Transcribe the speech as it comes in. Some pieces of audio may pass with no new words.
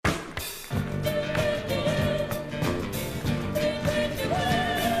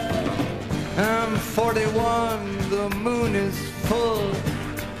41, the moon is full.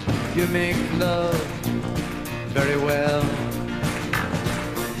 You make love very well.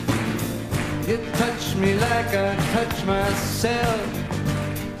 You touch me like I touch myself,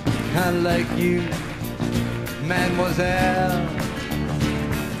 kinda like you, mademoiselle.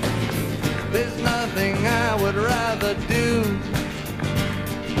 There's nothing I would rather do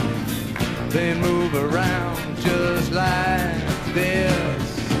than move around just like this.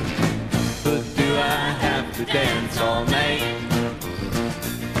 But do I have to dance all night?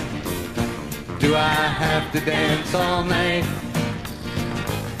 Do I have to dance all night?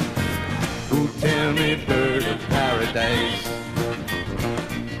 Ooh, tell me, bird of paradise,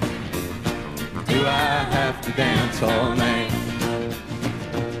 do I have to dance all night?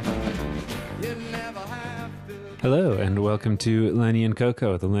 You never have to. Hello, and welcome to Lenny and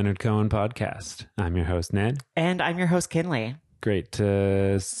Coco, the Leonard Cohen podcast. I'm your host, Ned. And I'm your host, Kinley. Great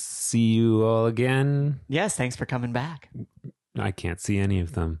to see you all again. Yes, thanks for coming back. I can't see any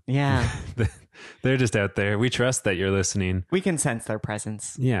of them. Yeah. They're just out there. We trust that you're listening. We can sense their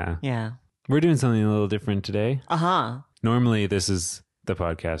presence. Yeah. Yeah. We're doing something a little different today. Uh-huh. Normally, this is the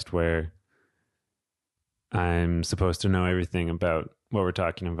podcast where I'm supposed to know everything about what we're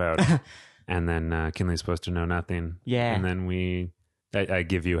talking about. And then Kinley's supposed to know nothing. Yeah. And then I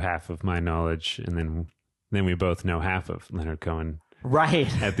give you half of my knowledge, and then we both know half of Leonard Cohen.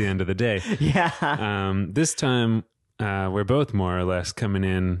 Right. At the end of the day. Yeah. This time, we're both more or less coming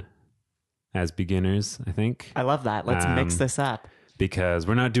in as beginners, I think. I love that. Let's mix this up. Because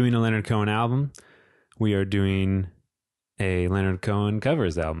we're not doing a Leonard Cohen album. We are doing a Leonard Cohen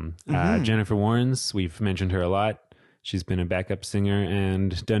covers album. Jennifer Warnes, we've mentioned her a lot. She's been a backup singer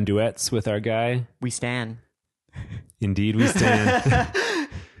and done duets with our guy. We stan. Indeed, we stand.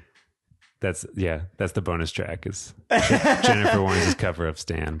 That's the bonus track is Jennifer Warnes' cover of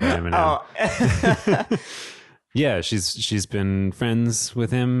Stan by Eminem. Oh. Yeah, she's been friends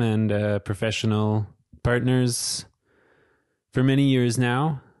with him and professional partners for many years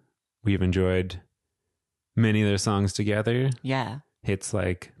now. We've enjoyed many of their songs together. Yeah. Hits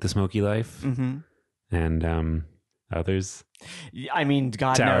like The Smoky Life and others. I mean,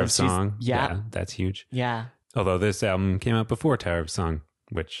 God Tower knows. of Song. Yeah. That's huge. Yeah. Although this album came out before Tower of Song,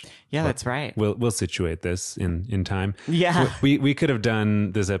 which That's right. We'll situate this in time. Yeah. We could have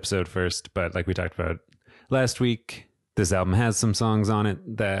done this episode first, but like we talked about last week, this album has some songs on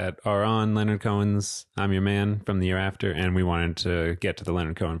it that are on Leonard Cohen's I'm Your Man from the year after, and we wanted to get to the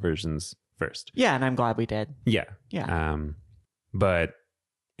Leonard Cohen versions first. Yeah, and I'm glad we did. Yeah. Yeah. But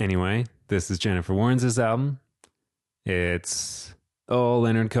anyway, this is Jennifer Warnes' album. It's all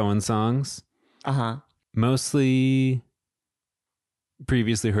Leonard Cohen songs. Uh-huh. Mostly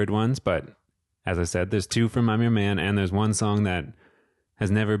previously heard ones, but as I said, there's two from I'm Your Man, and there's one song that has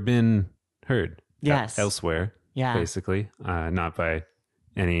never been heard elsewhere. Yeah. Basically, not by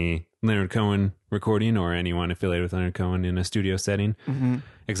any Leonard Cohen recording or anyone affiliated with Leonard Cohen in a studio setting,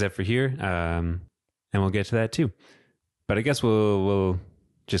 except for here. And we'll get to that too. But I guess we'll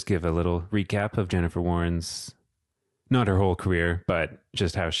just give a little recap of Jennifer Warnes, not her whole career, but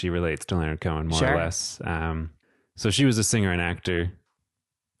just how she relates to Leonard Cohen more or less. So she was a singer and actor.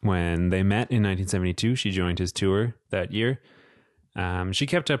 When they met in 1972, she joined his tour that year. She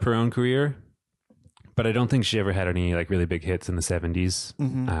kept up her own career, but I don't think she ever had any like really big hits in the 70s.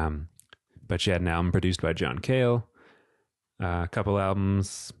 But she had an album produced by John Cale, a couple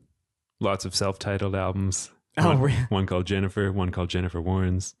albums, lots of self-titled albums. One called Jennifer, one called Jennifer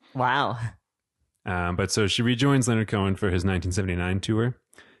Warnes. Wow. But so she rejoins Leonard Cohen for his 1979 tour.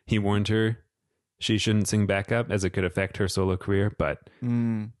 He warned her she shouldn't sing backup as it could affect her solo career, but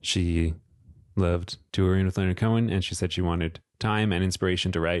she loved touring with Leonard Cohen, and she said she wanted time and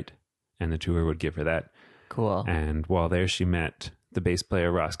inspiration to write, and the tour would give her that. Cool. And while there, she met the bass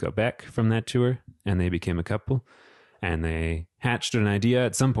player Roscoe Beck from that tour, and they became a couple, and they hatched an idea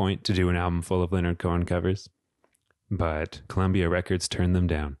at some point to do an album full of Leonard Cohen covers, but Columbia Records turned them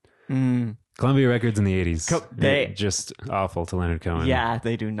down. Columbia Records in the 80s, they just awful to Leonard Cohen. Yeah,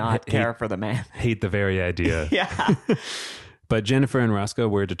 they do not care for the man. Hate the very idea. Yeah. But Jennifer and Roscoe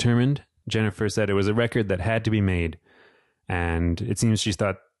were determined. Jennifer said it was a record that had to be made, and it seems she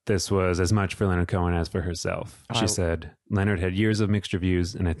thought this was as much for Leonard Cohen as for herself. She said Leonard had years of mixed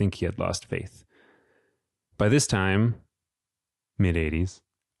reviews, and I think he had lost faith. By this time, mid-80s,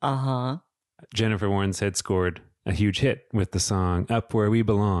 Jennifer Warnes had scored a huge hit with the song Up Where We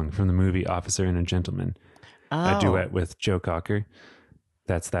Belong from the movie Officer and a Gentleman. A duet with Joe Cocker.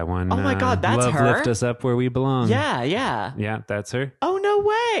 That's that one. Oh my God, that's Love her? Lift Us Up Where We Belong. Yeah, yeah. Yeah, that's her. Oh, no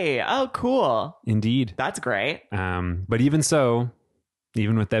way. Oh, cool. Indeed. That's great. But even so,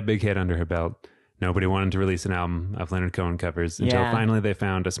 even with that big hit under her belt, nobody wanted to release an album of Leonard Cohen covers until finally they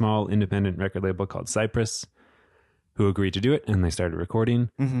found a small independent record label called Cypress who agreed to do it, and they started recording.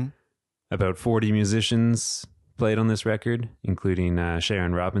 Mm-hmm. About 40 musicians played on this record, including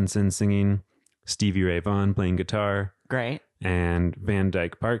Sharon Robinson singing, Stevie Ray Vaughan playing guitar, Great. and Van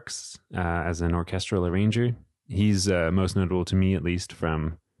Dyke Parks as an orchestral arranger. He's most notable to me, at least,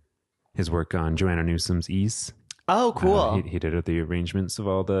 from his work on Joanna Newsom's Ease. Oh, cool. He did the arrangements of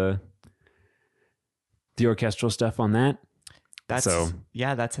all the orchestral stuff on that. That's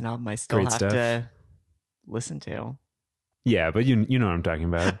an album I still Great have stuff. to listen to. Yeah, but you know what I'm talking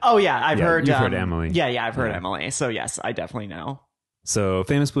about. Oh yeah, I've heard. You've heard Emily. Yeah, I've heard Emily. So yes, I definitely know. So,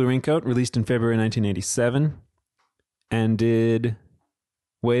 Famous Blue Raincoat, released in February 1987, and did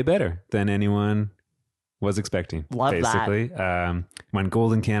way better than anyone was expecting. Love basically. Went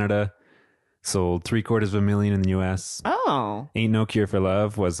gold in Canada, sold 750,000 in the US. Oh. Ain't No Cure for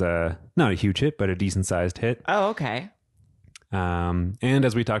Love was not a huge hit, but a decent sized hit. Oh, okay. And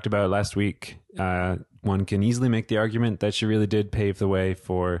as we talked about last week, one can easily make the argument that she really did pave the way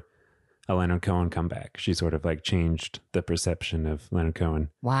for a Leonard Cohen comeback. She sort of like changed the perception of Leonard Cohen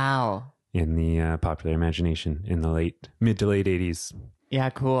Wow. in the popular imagination in the mid to late 80s. Yeah,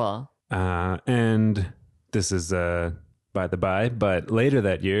 cool. And this is by the by, but later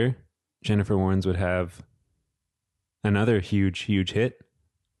that year, Jennifer Warnes would have another huge hit.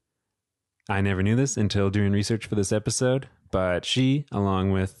 I never knew this until doing research for this episode, but she,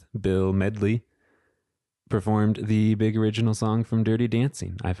 along with Bill Medley, performed the big original song from Dirty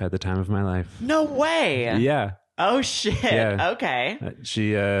Dancing, I've Had the Time of My Life. No way. Yeah. Oh shit. Yeah. Okay.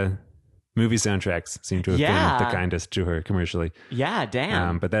 She movie soundtracks seem to have been the kindest to her commercially. Yeah,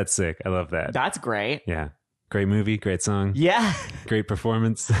 damn. But that's sick. I love that. That's great. Yeah. Great movie, great song. Yeah. Great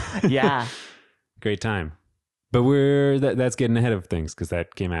performance. Yeah. Great time. But that's getting ahead of things because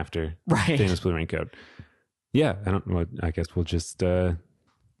that came after Right. Famous Blue Raincoat. Yeah, I guess we'll just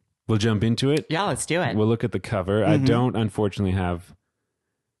we'll jump into it. Yeah, let's do it. We'll look at the cover. Mm-hmm. I don't unfortunately have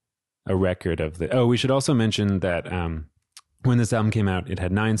a record of the. Oh, we should also mention that when this album came out, it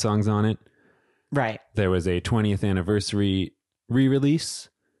had 9 songs on it. Right. There was a 20th anniversary re-release,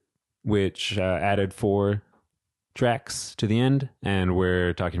 which added 4 tracks to the end, and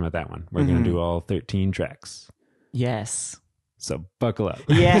we're talking about that one. We're going to do all 13 tracks. Yes. So buckle up.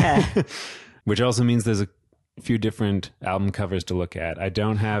 Yeah. Which also means there's a few different album covers to look at. I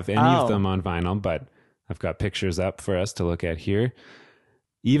don't have any of them on vinyl, but I've got pictures up for us to look at here.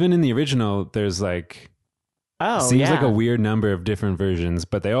 Even in the original, there's like seems like a weird number of different versions,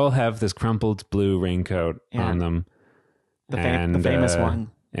 but they all have this crumpled blue raincoat on them. The famous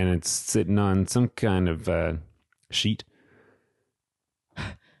one. And it's sitting on some kind of sheet.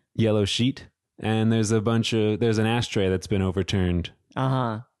 Yellow sheet. And there's an ashtray that's been overturned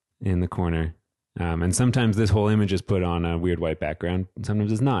in the corner. And sometimes this whole image is put on a weird white background. And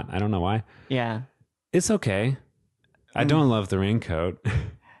sometimes it's not. I don't know why. Yeah. It's okay. I don't love the raincoat.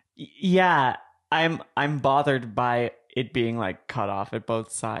 Yeah. I'm bothered by it being like cut off at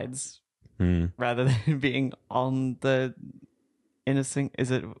both sides rather than being on the innocent.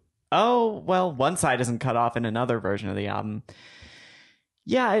 Is it? Oh, well, one side isn't cut off in another version of the album.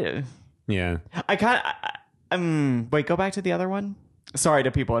 Yeah. Yeah. I kind of, wait, go back to the other one. Sorry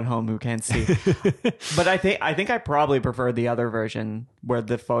to people at home who can't see, but I think I probably prefer the other version where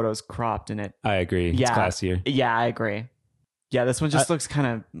the photo's cropped in it. I agree. It's classier. Yeah, I agree. Yeah, this one just looks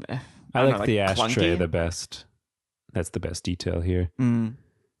kind of. I like the ashtray clunky. the best. That's the best detail here.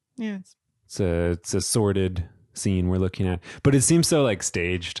 Yeah, It's a sorted scene we're looking at, but it seems so like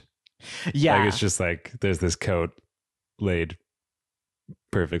staged. Yeah, like it's just like there's this coat laid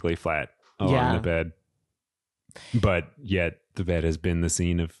perfectly flat on the bed, but yet the bed has been the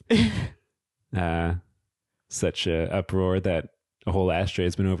scene of such a uproar that a whole ashtray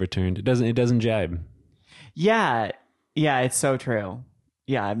has been overturned. It doesn't jibe. Yeah, it's so true.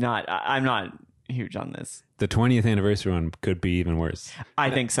 Yeah, I'm not huge on this. The 20th anniversary one could be even worse. I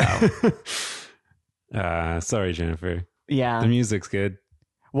think so. Sorry, Jennifer. Yeah, the music's good.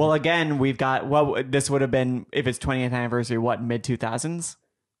 Well, again, we've got this would have been if it's 20th anniversary. What, mid 2000s?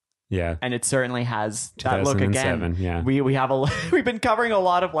 Yeah, and it certainly has that look again. Yeah, we have we've been covering a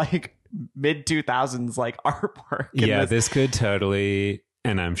lot of like mid 2000s like artwork. Yeah, this could totally,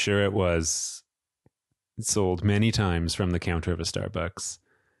 and I'm sure it was sold many times from the counter of a Starbucks.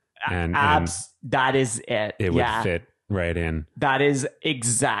 And that is it. It would fit right in. That is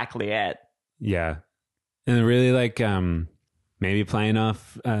exactly it. Yeah, and really like maybe playing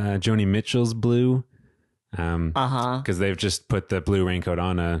off Joni Mitchell's Blue. Because they've just put the blue raincoat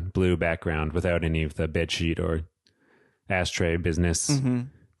on a blue background without any of the bed sheet or ashtray business.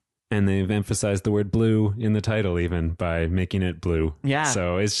 And they've emphasized the word blue in the title even by making it blue. Yeah.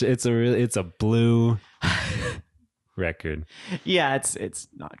 So it's a blue record. Yeah, it's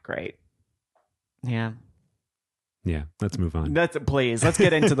not great. Yeah. Yeah, let's move on. Please, let's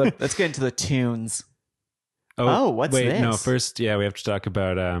get into the tunes. Oh, what's wait, this? no, first, we have to talk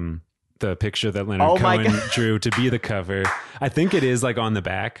about the picture that Leonard Cohen drew to be the cover. I think it is like on the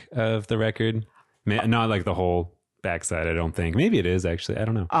back of the record. Not like the whole backside, I don't think. Maybe it is actually. I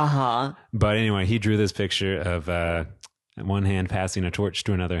don't know. Uh-huh. But anyway, he drew this picture of one hand passing a torch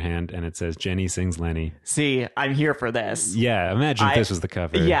to another hand, and it says Jenny sings Lenny. See, I'm here for this. Yeah, imagine if this was the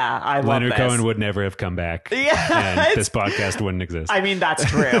cover. Yeah, I love Leonard this. Cohen would never have come back. Yeah, and this podcast wouldn't exist. I mean, that's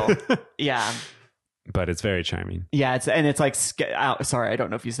true. Yeah. But it's very charming. Yeah, it's like sorry, I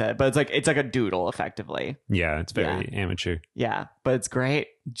don't know if you said it, but it's like a doodle effectively. Yeah, it's very amateur. Yeah, but it's great.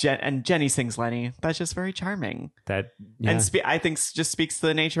 And Jenny sings Lenny. That's just very charming. And I think just speaks to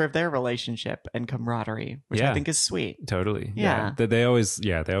the nature of their relationship and camaraderie, which I think is sweet. Totally. Yeah. They always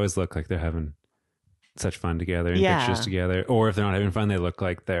look like they're having such fun together in pictures together. Or if they're not having fun, they look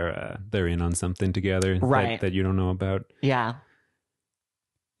like they're in on something together that you don't know about. Yeah.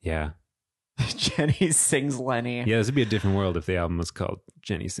 Yeah. Jenny sings Lenny. Yeah, this would be a different world if the album was called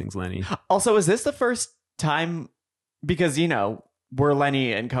Jenny Sings Lenny. Also, is this the first time, because, we're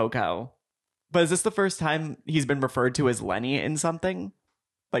Lenny and Coco, but is this the first time he's been referred to as Lenny in something?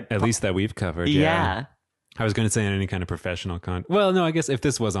 Like at least that we've covered. Yeah. I was going to say in any kind of professional well, no, I guess if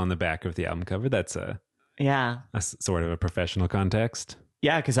this was on the back of the album cover, that's a sort of a professional context.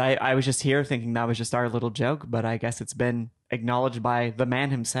 Yeah, because I was just here thinking that was just our little joke, but I guess it's been acknowledged by the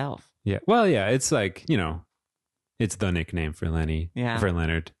man himself. Yeah. Well, yeah, it's like, it's the nickname for Lenny. Yeah. For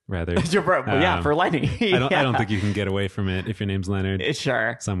Leonard, rather. For Lenny. I don't think you can get away from it if your name's Leonard.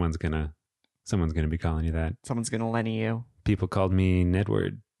 Sure. Someone's gonna be calling you that. Someone's gonna Lenny you. People called me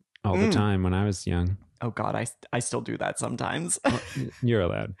Nedward all the time when I was young. Oh God, I still do that sometimes. Well, you're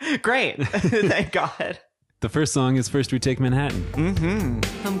allowed. Great. Thank God. The first song is First We Take Manhattan.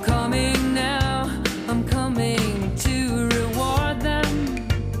 Mm-hmm. I'm coming now. I'm coming to reward them.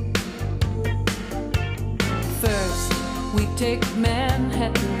 First, we take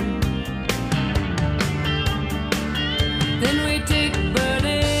Manhattan. Then we take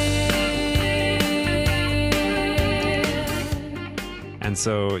Berlin. And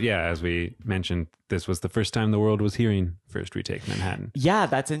so, as we mentioned, this was the first time the world was hearing First We Take Manhattan. Yeah,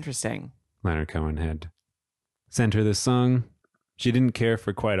 that's interesting. Leonard Cohen had sent her this song. She didn't care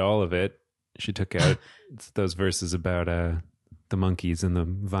for quite all of it. She took out those verses about the monkeys and the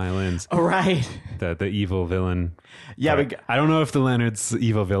violins. Oh, right. The evil villain. Yeah. I don't know if the Leonard's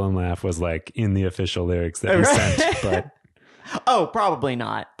evil villain laugh was like in the official lyrics that he sent, but... Oh, probably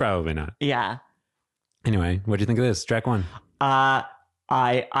not. Probably not. Yeah. Anyway, what do you think of this? Track 1.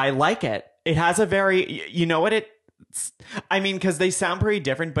 I like it. It has a very... You know what because they sound pretty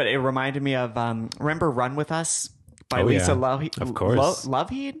different, but it reminded me of remember Run With Us by Lisa Lougheed? Of course.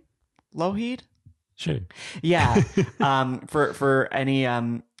 Lougheed? Sure. Yeah. For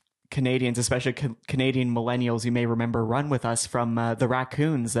any Canadians, especially Canadian millennials, you may remember Run With Us from the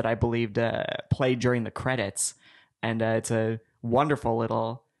Raccoons that I believed played during the credits. And it's a wonderful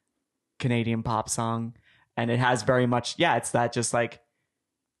little Canadian pop song. And it has very much, it's that just like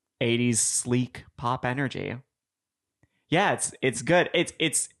 80s sleek pop energy. Yeah, it's good.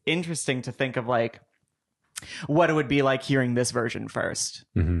 It's interesting to think of like what it would be like hearing this version first.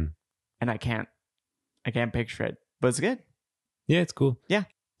 Mm-hmm. And I can't picture it, but it's good. Yeah, it's cool. Yeah.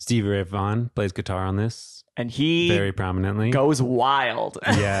 Stevie Ray Vaughan plays guitar on this. And he very prominently goes wild.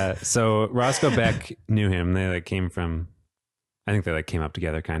 Yeah. So Roscoe Beck knew him. They came up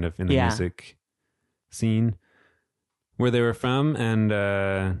together kind of in the music scene where they were from.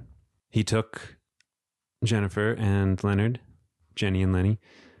 And he took Jennifer and Leonard, Jenny and Lenny.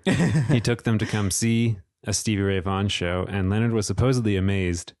 He took them to come see a Stevie Ray Vaughan show, and Leonard was supposedly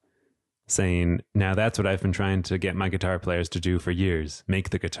amazed, saying, "Now that's what I've been trying to get my guitar players to do for years,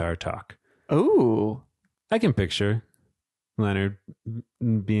 make the guitar talk." Ooh. I can picture Leonard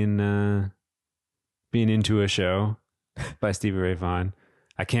being into a show by Stevie Ray Vaughan.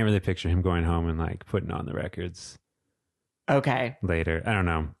 I can't really picture him going home and like putting on the records. Okay. Later. I don't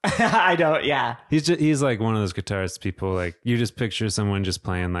know. I don't, yeah. He's like one of those guitarists people like you just picture someone just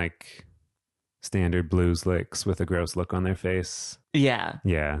playing like standard blues licks with a gross look on their face. Yeah.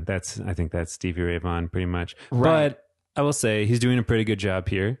 Yeah, I think that's Stevie Ray Vaughan pretty much. Right. But I will say he's doing a pretty good job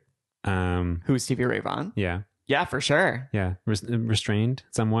here. Who's Stevie Ray Vaughan? Yeah. Yeah, for sure. Yeah. Restrained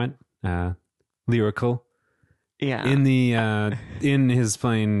somewhat. Lyrical. Yeah. In the in his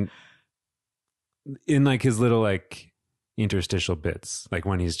playing in like his little like interstitial bits, like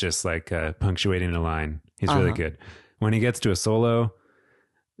when he's just like punctuating a line. He's really good. When he gets to a solo,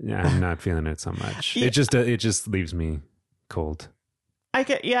 I'm not feeling it so much. Yeah. It just leaves me cold. I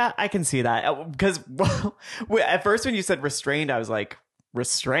can see that because at first when you said restrained, I was like,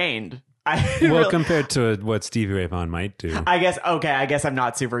 restrained. Compared to what Stevie Ray Vaughan might do, I guess I'm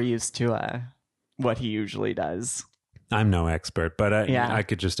not super used to what he usually does. I'm no expert, but I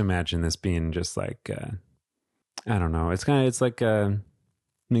could just imagine this being just like I don't know. It's like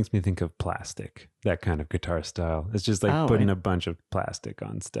makes me think of plastic, that kind of guitar style. It's just like putting a bunch of plastic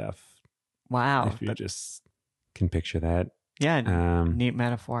on stuff. Wow, if you just can picture that. Yeah, neat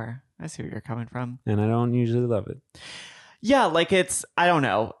metaphor. I see where you're coming from, and I don't usually love it. Yeah, like I don't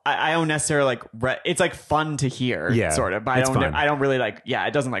know. I don't necessarily like. It's like fun to hear, sort of. But I don't really like. Yeah,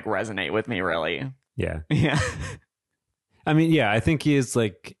 it doesn't like resonate with me really. Yeah, yeah. I mean, yeah, I think he is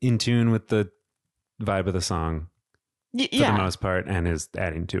like in tune with the vibe of the song for the most part, and is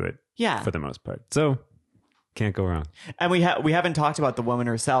adding to it. Yeah, for the most part. So can't go wrong. And we haven't talked about the woman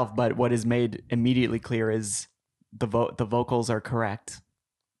herself, but what is made immediately clear is the vocals are correct.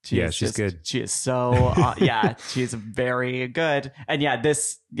 She's good. She is so she's very good. And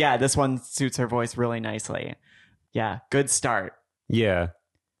this one suits her voice really nicely. Yeah, good start. Yeah,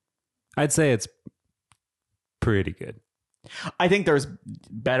 I'd say it's pretty good. I think there's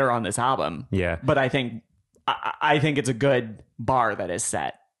better on this album. Yeah, but I think it's a good bar that is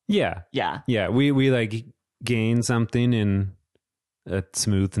set. Yeah. We like gain something in a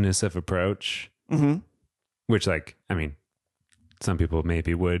smoothness of approach, which, like, I mean, some people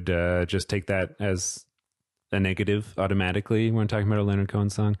maybe would just take that as a negative automatically when talking about a Leonard Cohen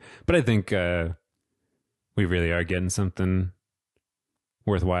song. But I think we really are getting something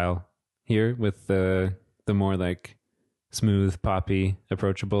worthwhile here with the more like smooth, poppy,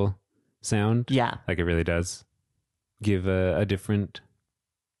 approachable sound. Yeah. Like it really does give a different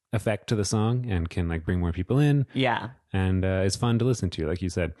effect to the song and can like bring more people in. Yeah. And it's fun to listen to, like you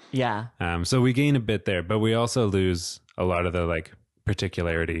said. Yeah. So we gain a bit there, but we also lose a lot of the like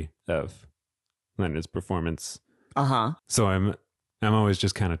particularity of Leonard's performance. So I'm always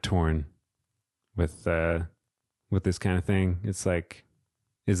just kind of torn with this kind of thing. It's like,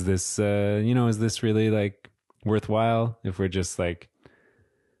 is this is this really like worthwhile if we're just like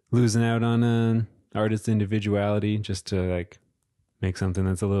losing out on an artist's individuality just to like make something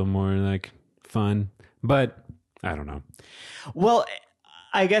that's a little more like fun? But I don't know. Well,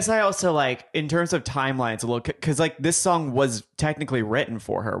 I guess I also like, in terms of timelines, a little, because like this song was technically written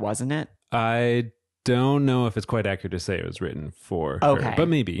for her, wasn't it? I don't know if it's quite accurate to say it was written for her, but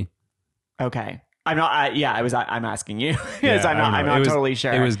maybe. Okay. I'm not. I'm asking you because I'm not totally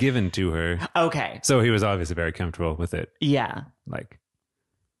sure. It was given to her. Okay. So he was obviously very comfortable with it. Yeah. Like,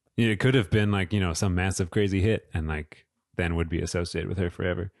 it could have been like, some massive crazy hit and like then would be associated with her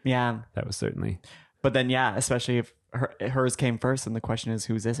forever. Yeah. That was certainly. But then, especially if hers came first, and the question is,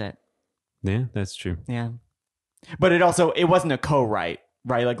 whose is it? Yeah, that's true. Yeah. But it wasn't a co-write,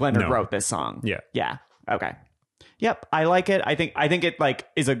 right? Like Leonard wrote this song. Yeah. Yeah. Okay. Yep, I like it. I think it like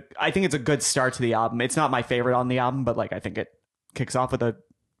I think it's a good start to the album. It's not my favorite on the album, but like I think it kicks off with a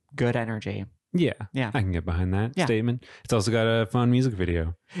good energy. Yeah. Yeah. I can get behind that statement. It's also got a fun music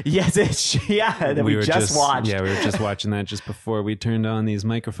video. Yes, that we just watched. Yeah, we were just watching that just before we turned on these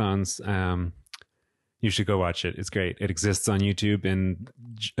microphones. You should go watch it. It's great. It exists on YouTube in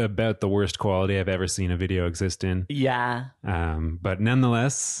about the worst quality I've ever seen a video exist in. Yeah. But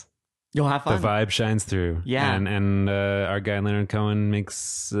nonetheless, you'll have fun. The vibe shines through. Yeah. And our guy Leonard Cohen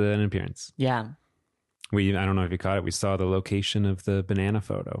makes an appearance. Yeah. I don't know if you caught it. We saw the location of the banana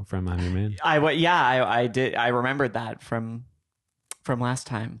photo from I'm Your Man. I did. I remembered that from last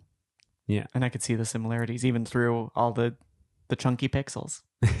time. Yeah. And I could see the similarities even through all the chunky pixels.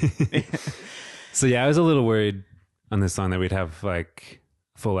 So yeah, I was a little worried on this song that we'd have like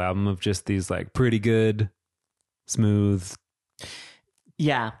a full album of just these like pretty good, smooth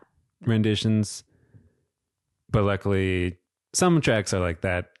renditions. But luckily, some tracks are like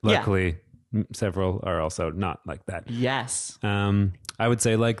that. Luckily, several are also not like that. Yes. I would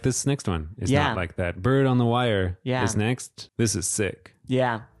say like this next one is not like that. Bird on the Wire is next. This is sick.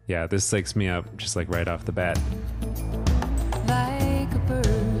 Yeah. Yeah, this psychs me up just like right off the bat. Like a bird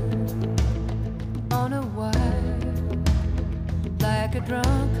on a wire, like a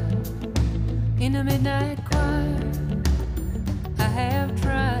drunk in a midnight choir, I have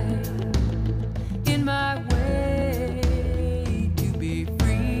tried in my way to be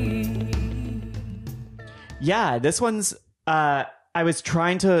free. Yeah, this one's I was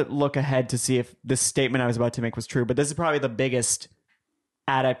trying to look ahead to see if this statement I was about to make was true, but this is probably the biggest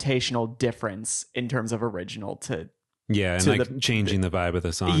adaptational difference in terms of original to Yeah, and to like changing the vibe of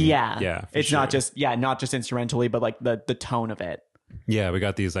the song. Yeah. Yeah. It's sure. not just instrumentally, but like the tone of it. Yeah, we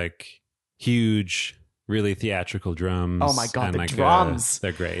got these like huge, really theatrical drums. Oh my God, and the like, drums.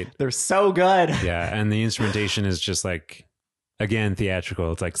 they're great. They're so good. Yeah, and the instrumentation is just like, again,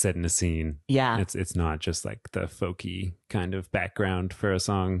 theatrical. It's like setting a scene. Yeah. It's not just like the folky kind of background for a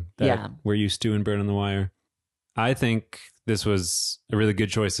song that Yeah. we're used to in Burn on the Wire. I think this was a really good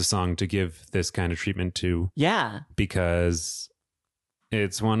choice of song to give this kind of treatment to, Yeah. because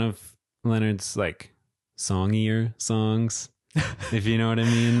it's one of Leonard's like songier songs, if you know what I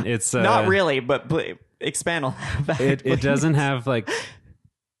mean. It's Not really, but expand on that. it please. doesn't have like,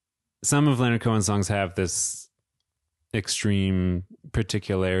 some of Leonard Cohen's songs have this extreme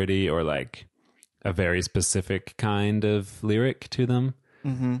particularity or like a very specific kind of lyric to them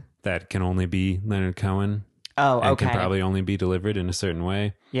that can only be Leonard Cohen. Oh, And okay. can probably only be delivered in a certain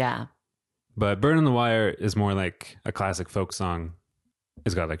way. Yeah. But Burn on the Wire is more like a classic folk song.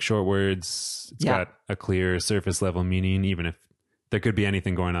 It's got like short words. It's got a clear surface level meaning, even if there could be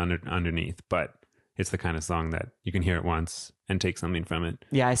anything going on underneath. But it's the kind of song that you can hear it once and take something from it.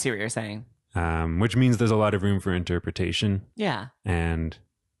 Yeah, I see what you're saying. Which means there's a lot of room for interpretation, Yeah. and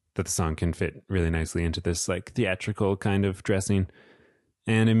that the song can fit really nicely into this like theatrical kind of dressing.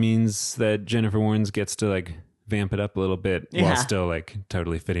 And it means that Jennifer Warnes gets to like vamp it up a little bit while still like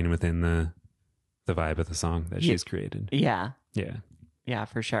totally fitting within the vibe of the song that she's created. Yeah. Yeah. Yeah,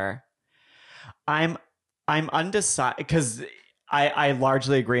 for sure. I'm undecided because I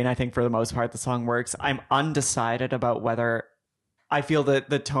largely agree, and I think for the most part the song works. I'm undecided about whether I feel that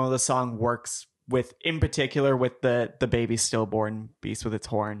the tone of the song works with, in particular, with the baby stillborn beast with its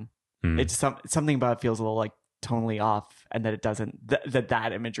horn. It's something about it feels a little like tonally off, and that it doesn't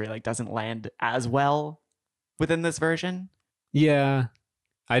that imagery like doesn't land as well within this version. Yeah.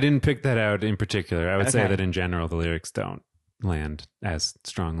 I didn't pick that out in particular. I would say Okay. that in general the lyrics don't land as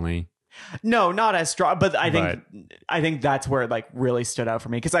strongly. No, not as strong, but I think that's where it like really stood out for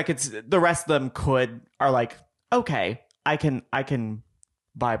me, because I could the rest of them are like, okay, I can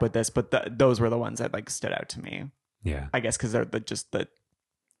vibe with this, but those were the ones that like stood out to me. Yeah. I guess because they're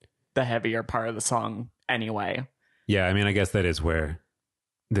the heavier part of the song anyway. Yeah, I mean, I guess that is where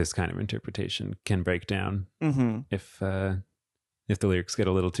this kind of interpretation can break down. If the lyrics get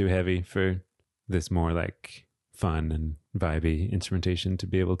a little too heavy for this more like fun and vibey instrumentation to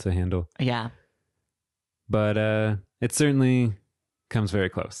be able to handle. Yeah. But it certainly comes very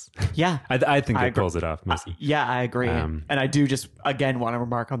close. Yeah. I think I it agree. pulls it off mostly. Yeah, I agree. And I do just, again, want to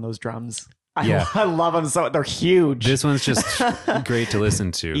remark on those drums. I love them so. They're huge. This one's just great to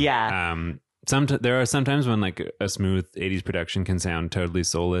listen to. Yeah. There are sometimes when like a smooth 80s production can sound totally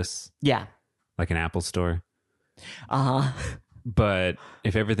soulless. Yeah. Like an Apple store. Uh-huh. But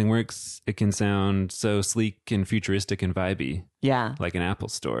if everything works, it can sound so sleek and futuristic and vibey. Yeah. Like an Apple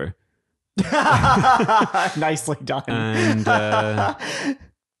store. Nicely done. And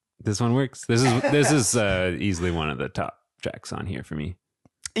this one works. This is easily one of the top tracks on here for me.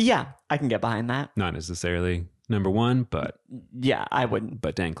 Yeah, I can get behind that. Not necessarily number one, but Yeah, I wouldn't.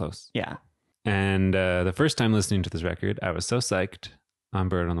 dang close. Yeah. And the first time listening to this record, I was so psyched on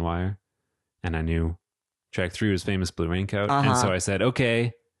Bird on the Wire, and I knew track 3 was Famous Blue Raincoat, and so I said,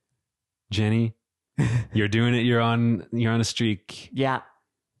 "Okay, Jenny, you're doing it. You're on a streak. Yeah.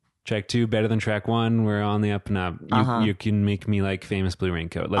 Track 2 better than track 1. We're on the up and up. You can make me like Famous Blue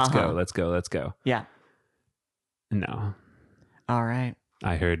Raincoat. Let's go. Let's go. Let's go." Yeah. No, All right.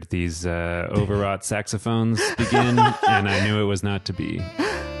 I heard these overwrought saxophones begin, and I knew it was not to be.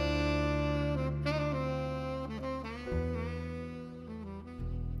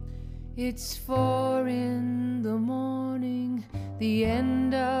 It's 4 in the morning, the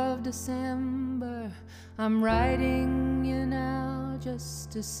end of December. I'm writing you now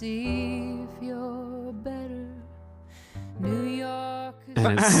just to see if you're better. New York is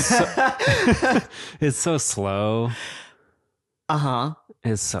And it's so slow. Uh-huh.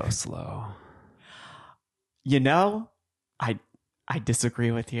 It's so slow. You know, I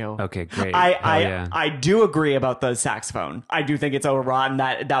disagree with you. Okay, great. I do agree about the saxophone. I do think it's overwrought, and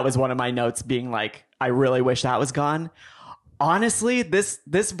that was one of my notes, being like, I really wish that was gone. Honestly, this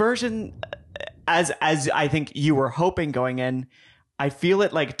version, as I think you were hoping going in, I feel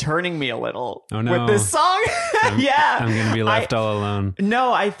it like turning me a little with this song. Yeah. I'm gonna be left all alone.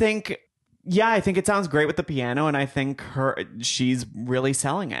 No, I think it sounds great with the piano, and I think she's really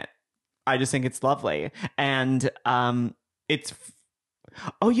selling it. I just think it's lovely. And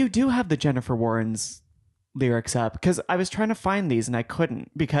you do have the Jennifer Warnes lyrics up, because I was trying to find these and I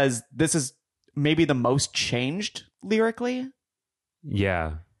couldn't, because this is maybe the most changed lyrically.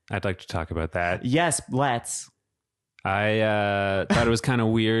 Yeah, I'd like to talk about that. Yes, let's. I thought it was kind of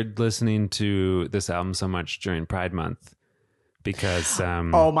weird listening to this album so much during Pride Month because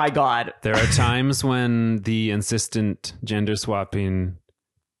Oh my God. there are times when the insistent gender swapping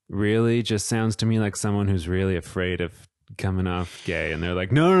really just sounds to me like someone who's really afraid of coming off gay, and they're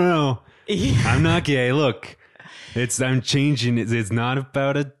like, no, I'm not gay. Look, I'm changing. It's not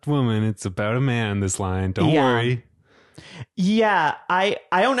about a woman. It's about a man. This line. Don't worry. Yeah, I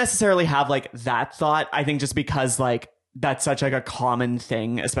don't necessarily have like that thought. I think just because like that's such like a common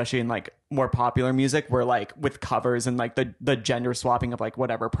thing, especially in like more popular music, where like with covers and like the gender swapping of like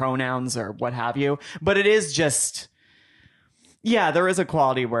whatever pronouns or what have you. But it is just, yeah, there is a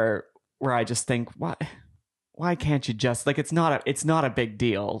quality where I just think, why can't you just like it's not a big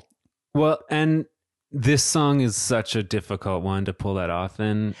deal. Well, and this song is such a difficult one to pull that off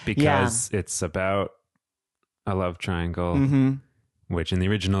in because it's about a love triangle, which in the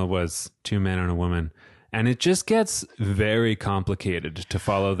original was two men and a woman. And it just gets very complicated to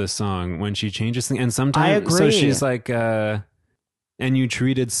follow this song when she changes things. And sometimes, I agree. so she's like, and you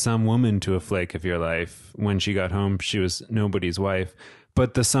treated some woman to a flake of your life. When she got home, she was nobody's wife.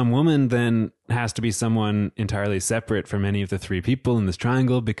 But the some woman then has to be someone entirely separate from any of the three people in this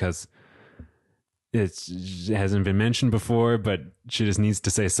triangle because it hasn't been mentioned before, but she just needs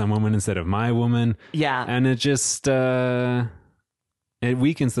to say some woman instead of my woman. Yeah. And it just, it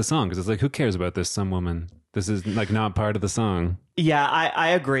weakens the song because it's like, who cares about this some woman? This is like not part of the song. Yeah, I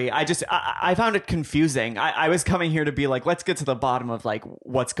agree. I found it confusing. I was coming here to be like, let's get to the bottom of like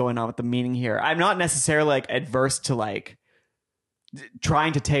what's going on with the meaning here. I'm not necessarily like adverse to like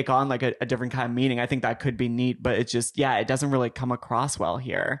trying to take on like a different kind of meaning. I think that could be neat, but it's just, yeah, it doesn't really come across well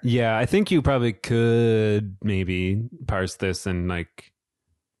here. Yeah, I think you probably could maybe parse this and like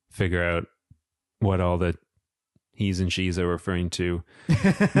figure out what all the he's and she's are referring to.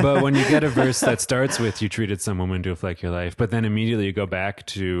 But when you get a verse that starts with you treated some woman to a flake your life, but then immediately you go back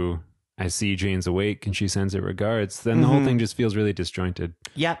to I see Jane's awake and she sends her regards, then the whole thing just feels really disjointed.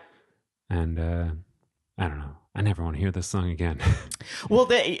 Yep. And I don't know. I never want to hear this song again. Well,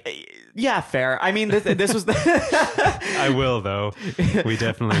 yeah, fair. I mean, this was the I will, though. We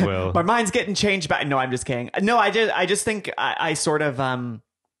definitely will. My mind's getting changed back. No, I'm just kidding. No, I just think I sort of,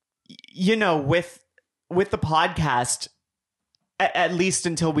 you know, with the podcast, at least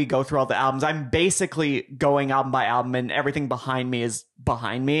until we go through all the albums, I'm basically going album by album and everything behind me is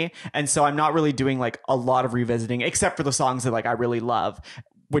behind me. And so I'm not really doing like a lot of revisiting, except for the songs that like I really love,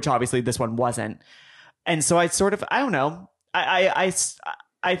 which obviously this one wasn't. And so I sort of, I don't know. I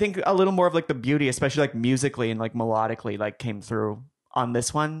think a little more of like the beauty, especially like musically and like melodically, like came through on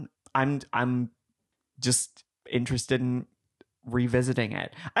this one. I'm just interested in revisiting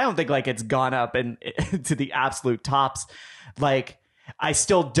it. I don't think like it's gone up and to the absolute tops. Like I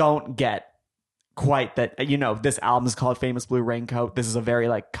still don't get quite that, you know, this album is called Famous Blue Raincoat. This is a very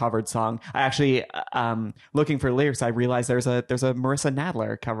like covered song. I actually looking for lyrics, I realized there's a Marissa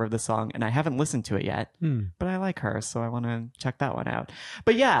Nadler cover of the song and I haven't listened to it yet. But I like her, so I want to check that one out.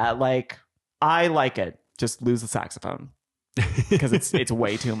 But yeah, like I like it. Just lose the saxophone because it's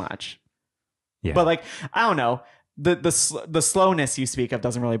way too much. Yeah. But like I don't know, the slowness you speak of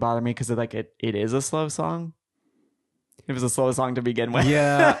doesn't really bother me because like it is a slow song. It was a slow song to begin with.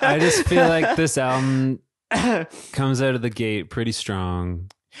 Yeah, I just feel like this album comes out of the gate pretty strong.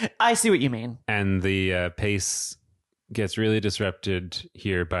 I see what you mean. And the pace gets really disrupted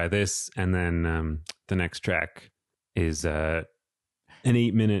here by this. And then the next track is an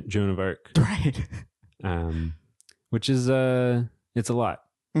 8-minute Joan of Arc. Right. Which is, it's a lot.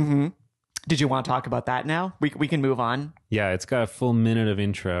 Mm-hmm. Did you want to talk about that now? We can move on. Yeah, it's got a full minute of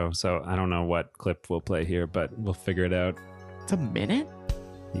intro, so I don't know what clip we'll play here, but we'll figure it out. It's a minute?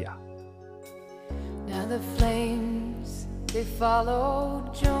 Yeah. Now the flames, they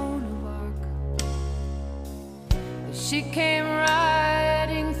followed Joan of Arc. She came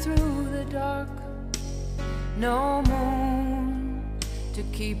riding through the dark. No moon to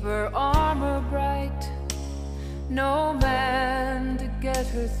keep her armor bright. No man to get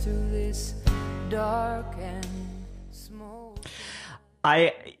her through this dark and smoke.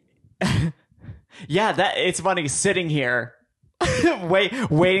 Yeah, that it's funny sitting here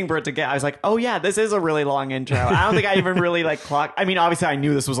waiting for it to get. I was like, oh yeah, this is a really long intro. I don't think I even really like clocked. I mean, obviously I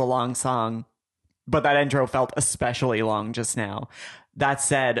knew this was a long song, but that intro felt especially long just now. That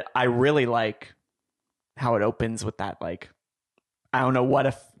said, I really like how it opens with that like, I don't know what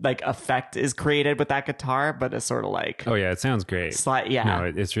effect is created with that guitar, but it's sort of like, oh yeah, it sounds great. Yeah,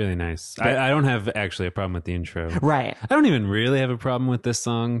 no, it's really nice. I don't have actually a problem with the intro. Right. I don't even really have a problem with this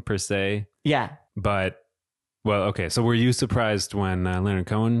song per se. Yeah. But Well, okay. So were you surprised when Leonard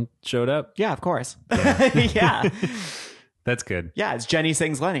Cohen showed up? Yeah, of course. Yeah. That's good. Yeah, it's Jenny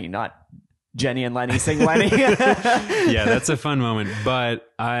sings Lenny, not Jenny and Lenny sing Lenny. Yeah, that's a fun moment. But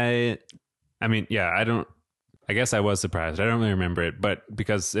I mean, yeah, I guess I was surprised. I don't really remember it, but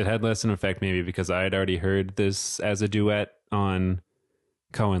because it had less an effect, maybe because I had already heard this as a duet on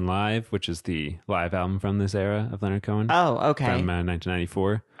Cohen Live, which is the live album from this era of Leonard Cohen. Oh, okay. From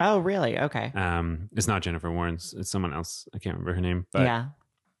 1994. Oh, really? Okay. It's not Jennifer Warnes. It's someone else. I can't remember her name. But Yeah.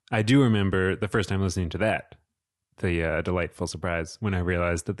 I do remember the first time listening to that, the delightful surprise when I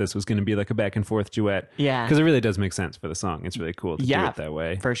realized that this was going to be like a back and forth duet. Yeah. Because it really does make sense for the song. It's really cool to do it that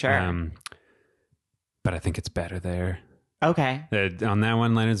way. For sure. But I think it's better there. Okay. On that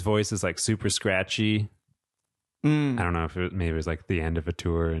one, Leonard's voice is like super scratchy. I don't know if maybe it was like the end of a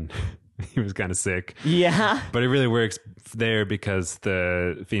tour and he was kind of sick. Yeah. But it really works there because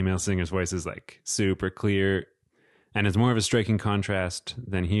the female singer's voice is like super clear. And it's more of a striking contrast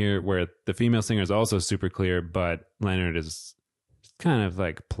than here, where the female singer is also super clear, but Leonard is kind of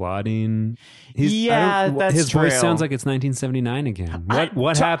like plodding. That's his true. voice sounds like it's 1979 again.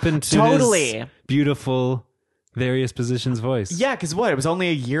 What happened to totally his beautiful Various Positions voice? Yeah, because what? It was only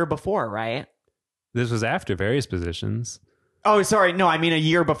a year before, right? This was after Various Positions. Oh, sorry. No, I mean a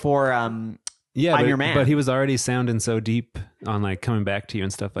year before. Yeah, I'm Your Man. But he was already sounding so deep on like Coming Back to You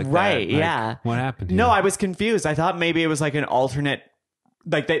and stuff like that. Right, Like, yeah. What happened here? No, I was confused. I thought maybe it was like an alternate,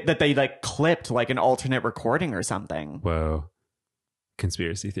 like they like clipped like an alternate recording or something. Whoa.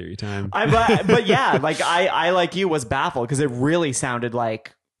 Conspiracy theory time. But yeah, like I like you was baffled because it really sounded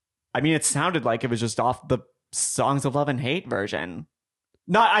like, I mean, it sounded like it was just off the Songs of Love and Hate version.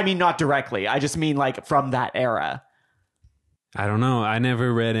 Not directly. I just mean like from that era. I don't know. I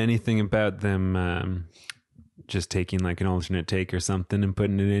never read anything about them just taking like an alternate take or something and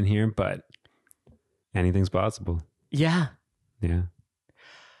putting it in here, but anything's possible. Yeah. Yeah.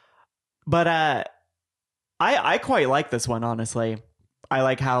 But I quite like this one, honestly. I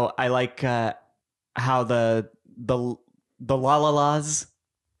like how the la la la's,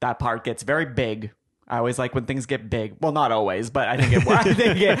 that part gets very big. I always like when things get big. Well, not always, but I think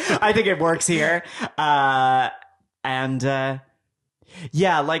I think it works here. Yeah,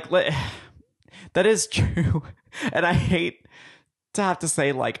 like that is true. And I hate to have to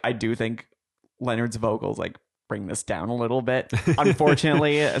say, like, I do think Leonard's vocals like bring this down a little bit,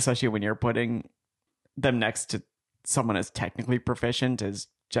 unfortunately, especially when you're putting them next to someone as technically proficient as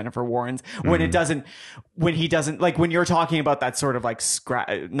Jennifer Warnes. When he doesn't, like, when you're talking about that sort of like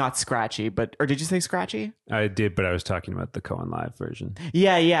not scratchy, but, or did you say scratchy? I did, but I was talking about the Cohen Live version.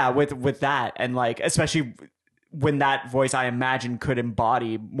 Yeah, with that, and like especially when that voice, I imagine, could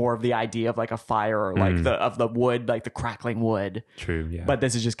embody more of the idea of like a fire or like the wood, like the crackling wood. True, yeah. But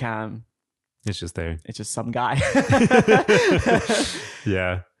this is just kind of, it's just there. it's just some guy.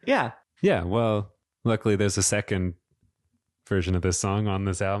 Yeah. Yeah. Yeah, well, luckily there's a second version of this song on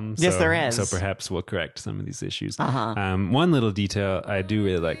this album. Yes, there is. So perhaps we'll correct some of these issues. Uh-huh. One little detail I do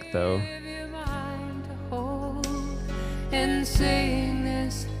really like, though. Give your mind to hold. And saying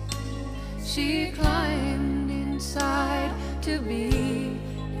this, she climbed inside to be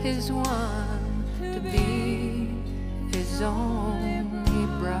his one, to be his only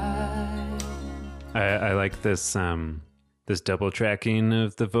bride. I like this this double tracking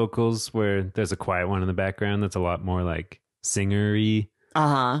of the vocals where there's a quiet one in the background that's a lot more like singer-y.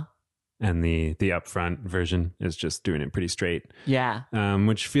 Uh-huh. And the upfront version is just doing it pretty straight. Yeah.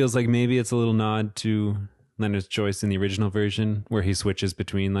 Which feels like maybe it's a little nod to Leonard's choice in the original version where he switches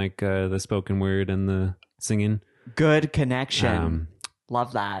between like the spoken word and the singing. Good connection.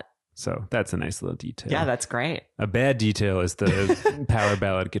 Love that. So that's a nice little detail. Yeah, that's great. A bad detail is the power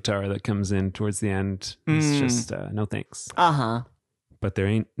ballad guitar that comes in towards the end. It's just no thanks. Uh-huh. But there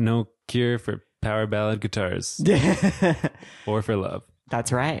ain't no cure for power ballad guitars or for love.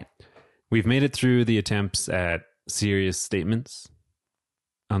 That's right. We've made it through the attempts at serious statements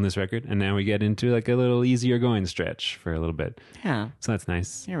on this record, and now we get into like a little easier going stretch for a little bit. Yeah. So that's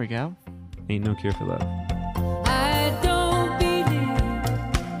nice. Here we go. Ain't no cure for love. I don't believe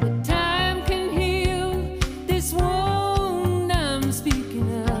that time can heal this wound I'm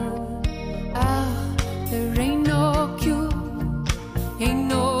speaking of. Ah, there ain't no cure, ain't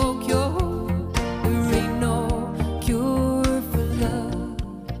no cure, there ain't no cure for love.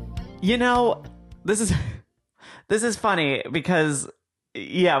 You know, this is funny because,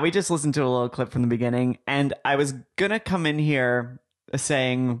 yeah, we just listened to a little clip from the beginning, and I was gonna come in here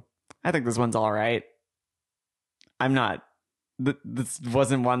saying, I think this one's all right. I'm not. This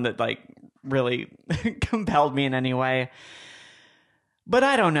wasn't one that like really compelled me in any way. But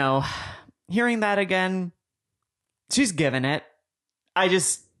I don't know. Hearing that again, She's given it. I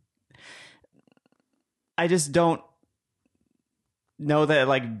just don't know that it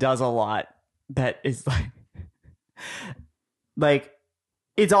like does a lot that is like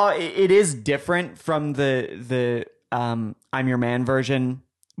it is different from the I'm Your Man version,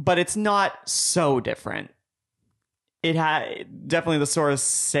 but it's not so different. It had definitely the sort of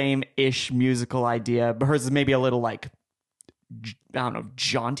same-ish musical idea, but hers is maybe a little like, I don't know,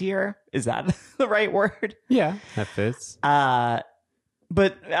 jauntier. Is that the right word? Yeah, that fits. But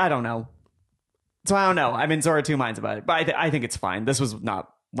I don't know. So I don't know. I'm in sort of two minds about it, but I think it's fine. This was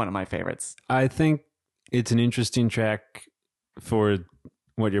not one of my favorites. I think it's an interesting track for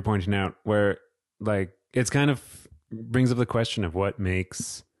what you're pointing out, where like it's kind of brings up the question of what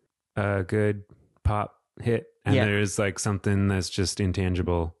makes a good pop hit. And there's like something that's just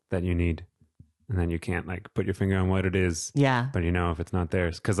intangible that you need. And then you can't like put your finger on what it is. Yeah. But you know if it's not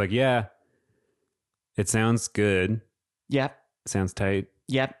theirs. Because like, yeah, it sounds good. Yep. Sounds tight.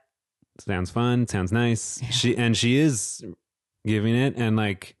 Yep. Sounds fun. Sounds nice. Yeah. She is giving it. And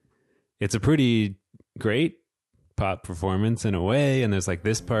like, it's a pretty great pop performance in a way. And there's like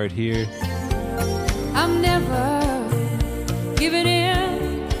this part here. I'm never giving in.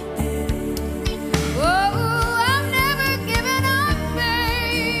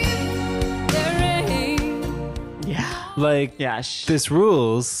 Like, yeah, this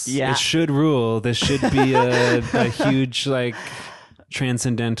rules. Yeah. It should rule. This should be a huge, like,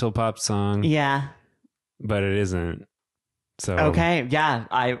 transcendental pop song. Yeah. But it isn't. So okay,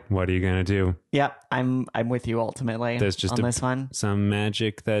 yeah. What are you gonna do? Yep, I'm with you ultimately. There's just on this one. Some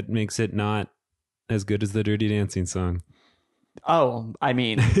magic that makes it not as good as the Dirty Dancing song. Oh, I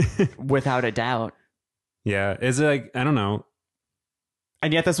mean, without a doubt. Yeah. Is it like, I don't know.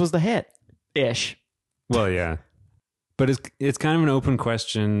 And yet this was the hit. Ish. Well, yeah. But it's kind of an open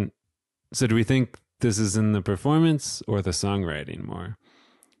question. So do we think this is in the performance or the songwriting more?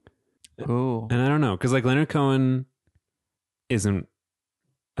 Ooh. And I don't know. Because like Leonard Cohen isn't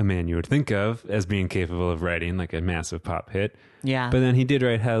a man you would think of as being capable of writing like a massive pop hit. Yeah. But then he did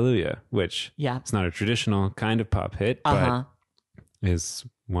write Hallelujah, which yeah. it's not a traditional kind of pop hit, but is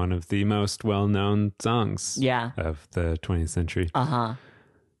one of the most well-known songs of the 20th century.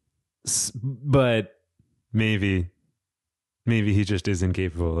 But maybe he just isn't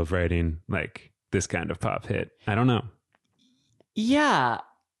capable of writing like this kind of pop hit. I don't know. Yeah.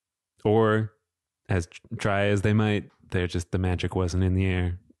 Or as try as they might, the magic wasn't in the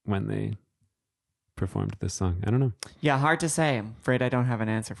air when they performed this song. I don't know. Yeah, hard to say. I'm afraid I don't have an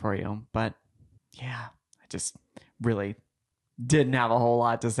answer for you. But yeah, I just really didn't have a whole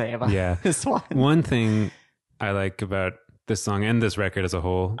lot to say about this one. One thing I like about this song and this record as a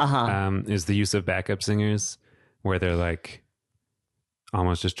whole is the use of backup singers, where they're like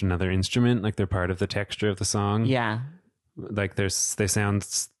almost just another instrument, like they're part of the texture of the song. Yeah. Like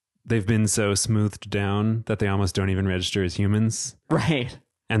they've been so smoothed down that they almost don't even register as humans. Right.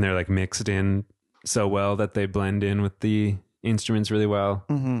 And they're like mixed in so well that they blend in with the instruments really well.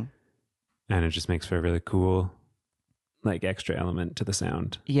 Mm-hmm. And it just makes for a really cool, like, extra element to the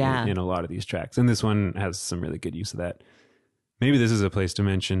sound. Yeah. In a lot of these tracks. And this one has some really good use of that. Maybe this is a place to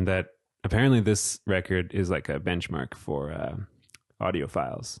mention that apparently this record is like a benchmark for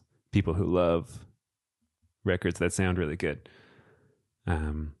audiophiles, people who love records that sound really good.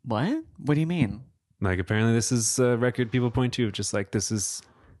 What do you mean? Like, apparently this is a record people point to of just like, this is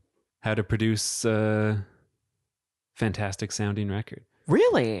how to produce a fantastic sounding record.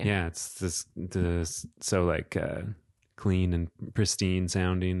 Really? Yeah, it's this so like clean and pristine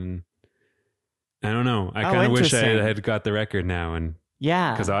sounding, and I don't know. I kind of wish I had got the record now, and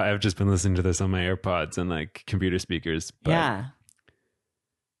because I've just been listening to this on my AirPods and like computer speakers. But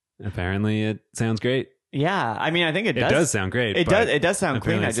apparently it sounds great. Yeah, I mean, I think it does. It does sound great. It does sound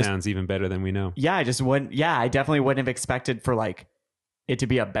clean. It sounds even better than we know. Yeah, I just wouldn't. Yeah, I definitely wouldn't have expected for like it to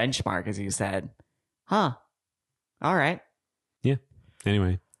be a benchmark, as you said. Huh. All right. Yeah.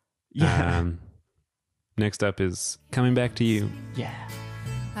 Anyway. Yeah. Next up is Coming Back to You. Yeah.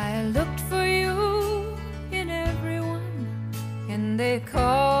 I looked for you in everyone, and they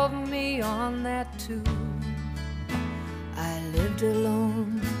called me on that too. I lived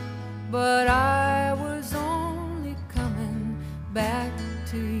alone, but I was only coming back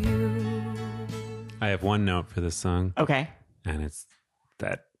to you. I have one note for this song. Okay. And it's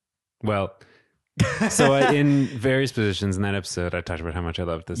that, well, so in various positions in that episode, I talked about how much I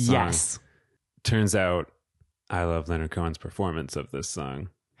loved this song. Yes. Turns out I love Leonard Cohen's performance of this song.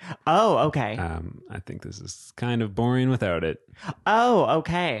 Oh, okay. I think this is kind of boring without it. Oh,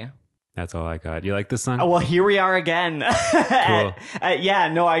 okay. That's all I got. You like this song? Oh, well, here we are again. Cool.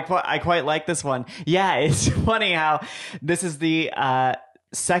 Yeah, no, I quite like this one. Yeah, it's funny how this is the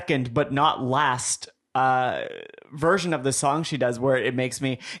second but not last version of the song she does, where it makes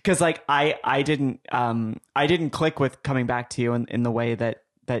me, because like I didn't click with Coming Back to You in the way that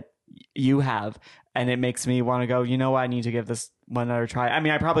you have, and it makes me want to go, you know what, I need to give this one another try. I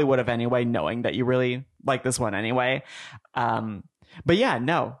mean, I probably would have anyway, knowing that you really like this one anyway. But yeah,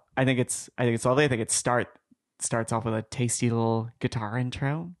 no, I think it's lovely. I think it starts off with a tasty little guitar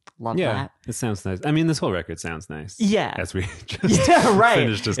intro. Love that. It sounds nice. I mean, this whole record sounds nice. Yeah. As we just Right.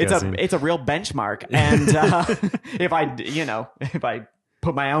 finished discussing. It's a real benchmark. And if I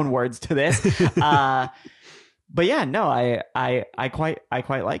put my own words to this, but yeah, no, I quite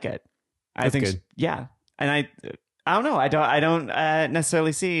like it. I That's think good. yeah. And I don't know. I don't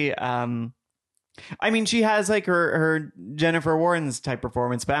necessarily see. I mean, she has like her Jennifer Warren's type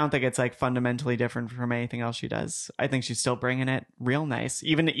performance, but I don't think it's like fundamentally different from anything else she does. I think she's still bringing it real nice.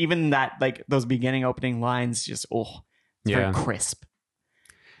 Even that, like those beginning opening lines, just very crisp.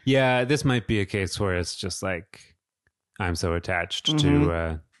 Yeah, this might be a case where it's just like I'm so attached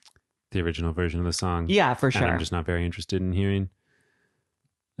to the original version of the song. Yeah, for sure. And I'm just not very interested in hearing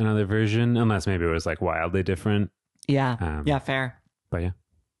another version, unless maybe it was like wildly different. Yeah, yeah, fair. But yeah.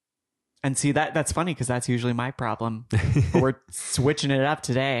 And see, that's funny because that's usually my problem. But we're switching it up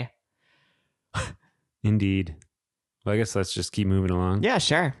today. Indeed. Well, I guess let's just keep moving along. Yeah,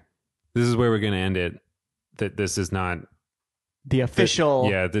 sure. This is where we're going to end it. That this is not the official.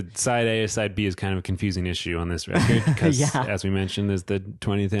 The side A, side B is kind of a confusing issue on this record because, as we mentioned, there's the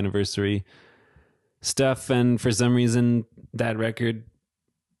 20th anniversary stuff, and for some reason, that record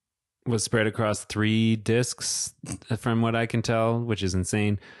was spread across 3 discs, from what I can tell, which is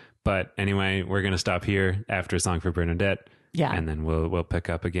insane. But anyway, we're going to stop here after Song for Bernadette. Yeah. And then we'll pick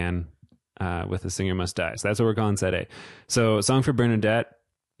up again with The Singer Must Die. So that's what we're calling side A. So Song for Bernadette,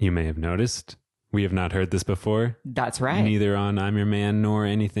 you may have noticed, we have not heard this before. That's right. Neither on I'm Your Man nor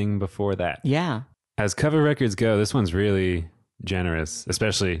anything before that. Yeah. As cover records go, this one's really generous,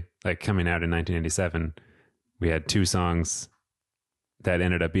 especially like coming out in 1987. We had 2 songs that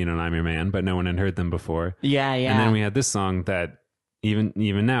ended up being on I'm Your Man, but no one had heard them before. Yeah, yeah. And then we had this song that even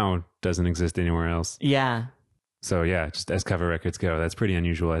now doesn't exist anywhere else. Yeah. So yeah, just as cover records go, that's pretty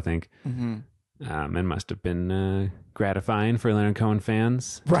unusual, I think. And must have been gratifying for Leonard Cohen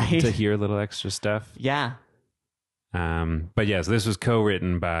fans, right, to hear a little extra stuff. Yeah. But yeah, so this was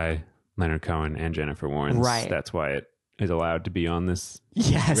co-written by Leonard Cohen and Jennifer Warren. Right. That's why it is allowed to be on this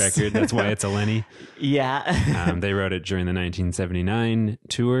yes. record. That's why it's a Lenny. Yeah. They wrote it during the 1979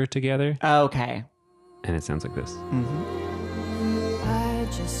 tour together. Okay. And it sounds like this. I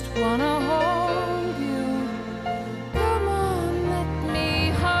just wanna hold you. Come on, let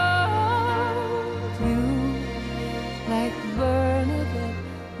me hold you like Bernadette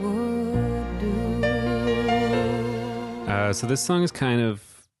would do. So this song is kind of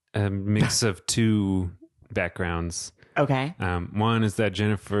a mix of 2 backgrounds. Okay. One is that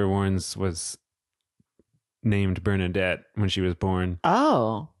Jennifer Warnes was named Bernadette when she was born,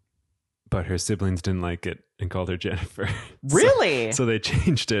 Oh. but her siblings didn't like it and called her Jennifer. Really? So they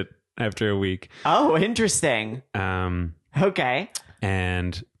changed it after a week. Oh, interesting. Okay.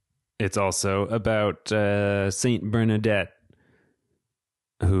 And it's also about Saint Bernadette,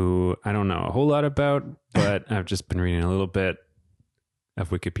 who I don't know a whole lot about, but I've just been reading a little bit of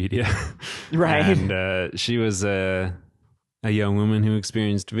Wikipedia. Right. And she was a young woman who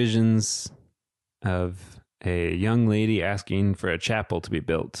experienced visions of a young lady asking for a chapel to be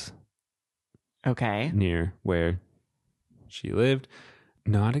built Okay. near where she lived.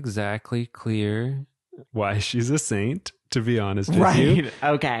 Not exactly clear why she's a saint, to be honest with you. Right.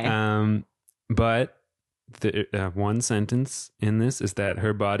 Okay. But the one sentence in this is that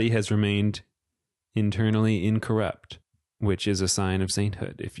her body has remained internally incorrupt, which is a sign of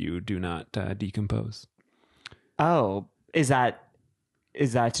sainthood if you do not decompose. Oh, is that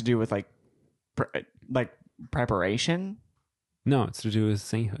to do with like preparation? No, it's to do with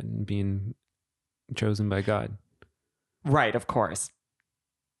sainthood and being chosen by God. Right, of course.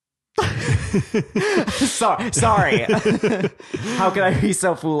 Sorry. How could I be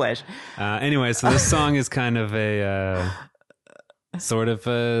so foolish? Anyway, so this song is kind of a sort of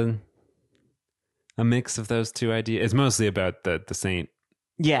a mix of those 2 ideas. It's mostly about the saint,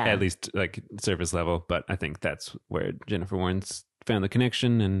 Yeah. at least like surface level, but I think that's where Jennifer Warnes found the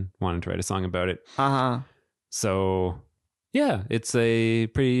connection and wanted to write a song about it. So yeah, it's a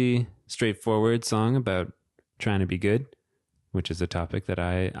pretty straightforward song about trying to be good, which is a topic that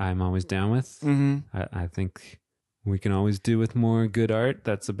I'm always down with. I think we can always do with more good art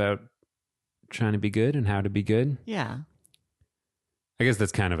that's about trying to be good and how to be good. Yeah. I guess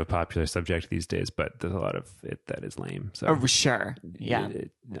that's kind of a popular subject these days, but there's a lot of it that is lame. So Oh, sure. Yeah.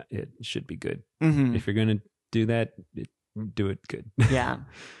 it should be good. Mm-hmm. If you're going to do that, do it good. Yeah.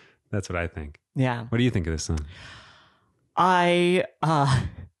 That's what I think. Yeah. What do you think of this song? I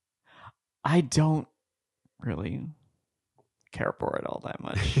don't really care for it all that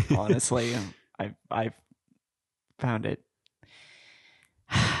much, honestly. I've found it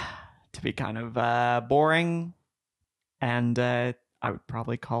to be kind of boring, and I would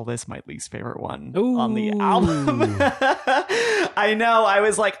probably call this my least favorite one on the album. I know. I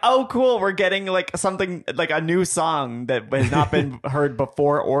was like, oh, cool. We're getting like something like a new song that has not been heard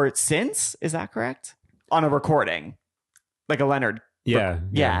before or since. Is that correct? On a recording, like a Leonard.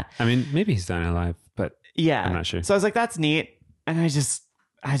 Yeah. I mean, maybe he's done it live, but Yeah. I'm not sure. So I was like, that's neat. And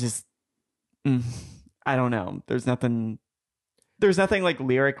I don't know. There's nothing like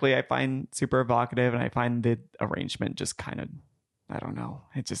lyrically I find super evocative, and I find the arrangement just kind of, I don't know.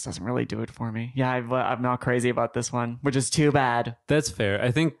 It just doesn't really do it for me. Yeah, I'm not crazy about this one, which is too bad. That's fair.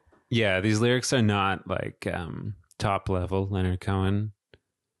 I think, yeah, these lyrics are not like top level Leonard Cohen.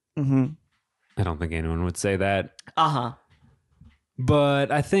 Mm-hmm. I don't think anyone would say that. Uh-huh.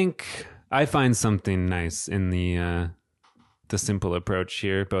 But I think I find something nice in the simple approach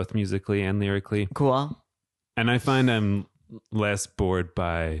here, both musically and lyrically. Cool. And I find I'm less bored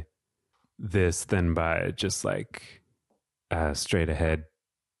by this than by just like a straight ahead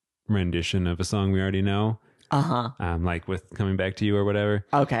rendition of a song we already know. Uh-huh. Like with Coming Back to You or whatever.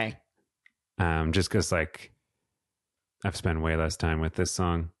 Okay. Just because like I've spent way less time with this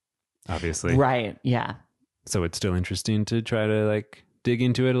song, obviously. Right. Yeah. So it's still interesting to try to like dig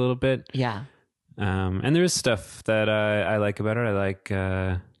into it a little bit. Yeah. And there is stuff that I like about it. I like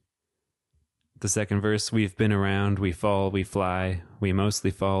the second verse. We've been around, we fall, we fly, we mostly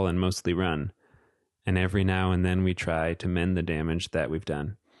fall and mostly run. And every now and then we try to mend the damage that we've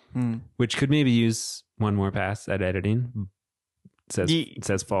done. Which could maybe use one more pass at editing. It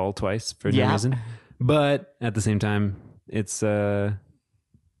says fall twice for no reason. But at the same time, it's a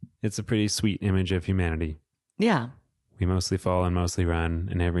pretty sweet image of humanity. Yeah. We mostly fall and mostly run,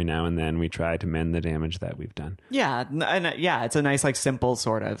 and every now and then we try to mend the damage that we've done. Yeah, and yeah, it's a nice, like, simple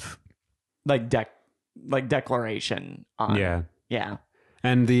sort of like declaration. On, yeah,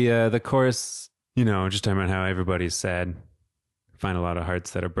 and the chorus, you know, just talking about how everybody's sad, find a lot of hearts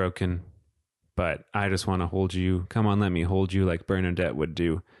that are broken, but I just want to hold you. Come on, let me hold you like Bernadette would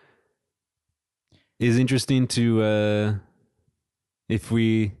do. Is interesting to if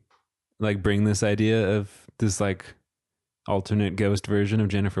we like bring this idea of this like alternate ghost version of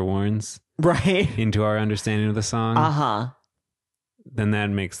Jennifer Warnes right into our understanding of the song. Then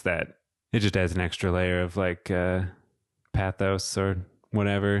that makes that, it just adds an extra layer of like pathos or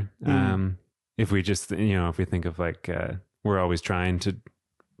whatever. If we just, you know, if we think of like we're always trying to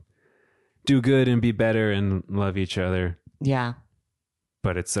do good and be better and love each other. Yeah.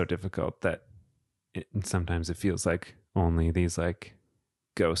 But it's so difficult that sometimes it feels like only these like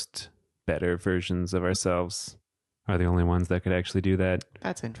ghost better versions of ourselves are the only ones that could actually do that.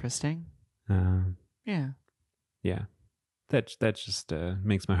 That's interesting. Yeah. That just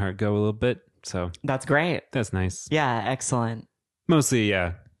makes my heart go a little bit. So that's great. That's nice. Yeah, excellent. Mostly,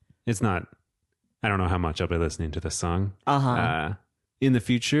 yeah. It's not. I don't know how much I'll be listening to this song in the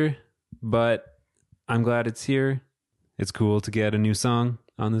future, but I'm glad it's here. It's cool to get a new song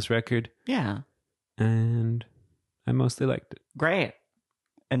on this record. Yeah, and I mostly liked it. Great.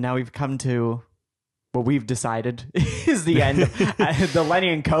 And now we've come to what we've decided is the end. The Lenny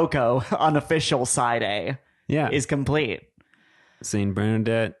and Coco unofficial side A is complete. Saint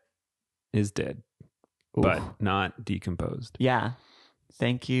Bernadette is dead, but not decomposed. Yeah.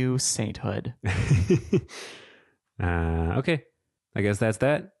 Thank you, sainthood. Okay. I guess that's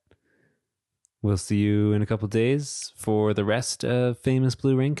that. We'll see you in a couple days for the rest of Famous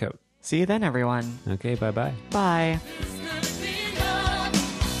Blue Raincoat. See you then, everyone. Okay, bye-bye. Bye.